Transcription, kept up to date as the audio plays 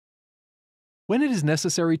When it is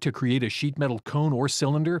necessary to create a sheet metal cone or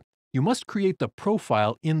cylinder, you must create the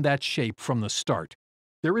profile in that shape from the start.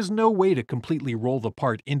 There is no way to completely roll the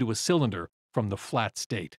part into a cylinder from the flat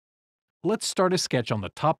state. Let's start a sketch on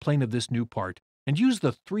the top plane of this new part and use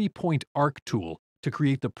the 3-point arc tool to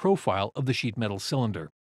create the profile of the sheet metal cylinder.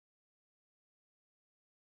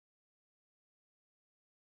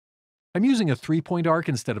 I'm using a 3-point arc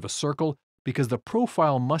instead of a circle because the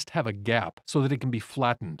profile must have a gap so that it can be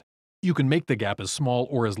flattened. You can make the gap as small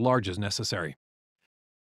or as large as necessary.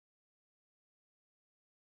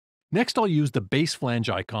 Next, I'll use the base flange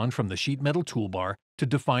icon from the sheet metal toolbar to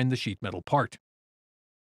define the sheet metal part.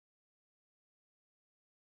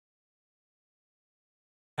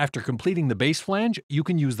 After completing the base flange, you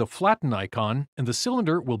can use the flatten icon and the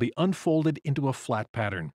cylinder will be unfolded into a flat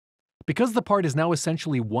pattern. Because the part is now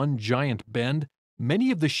essentially one giant bend, many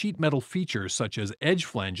of the sheet metal features such as edge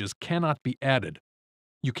flanges cannot be added.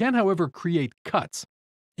 You can, however, create cuts.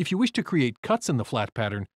 If you wish to create cuts in the flat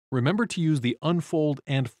pattern, remember to use the unfold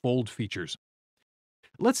and fold features.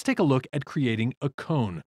 Let's take a look at creating a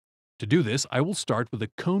cone. To do this, I will start with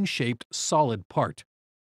a cone-shaped solid part.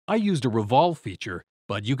 I used a revolve feature,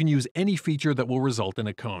 but you can use any feature that will result in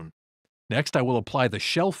a cone. Next, I will apply the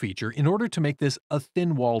shell feature in order to make this a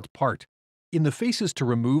thin-walled part. In the Faces to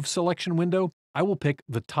Remove selection window, I will pick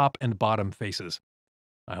the top and bottom faces.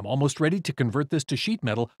 I am almost ready to convert this to sheet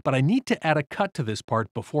metal, but I need to add a cut to this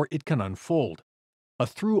part before it can unfold. A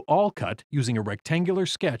through-all cut using a rectangular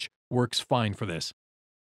sketch works fine for this.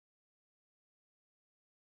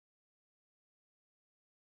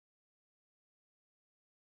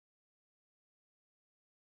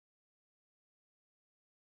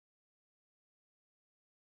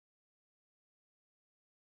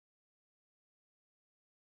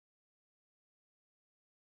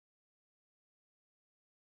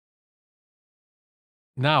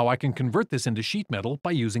 Now I can convert this into sheet metal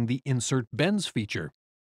by using the Insert Bends feature.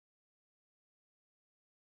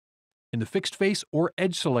 In the Fixed Face or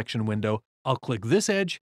Edge selection window, I'll click this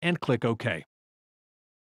edge and click OK.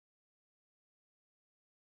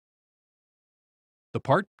 The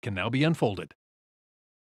part can now be unfolded.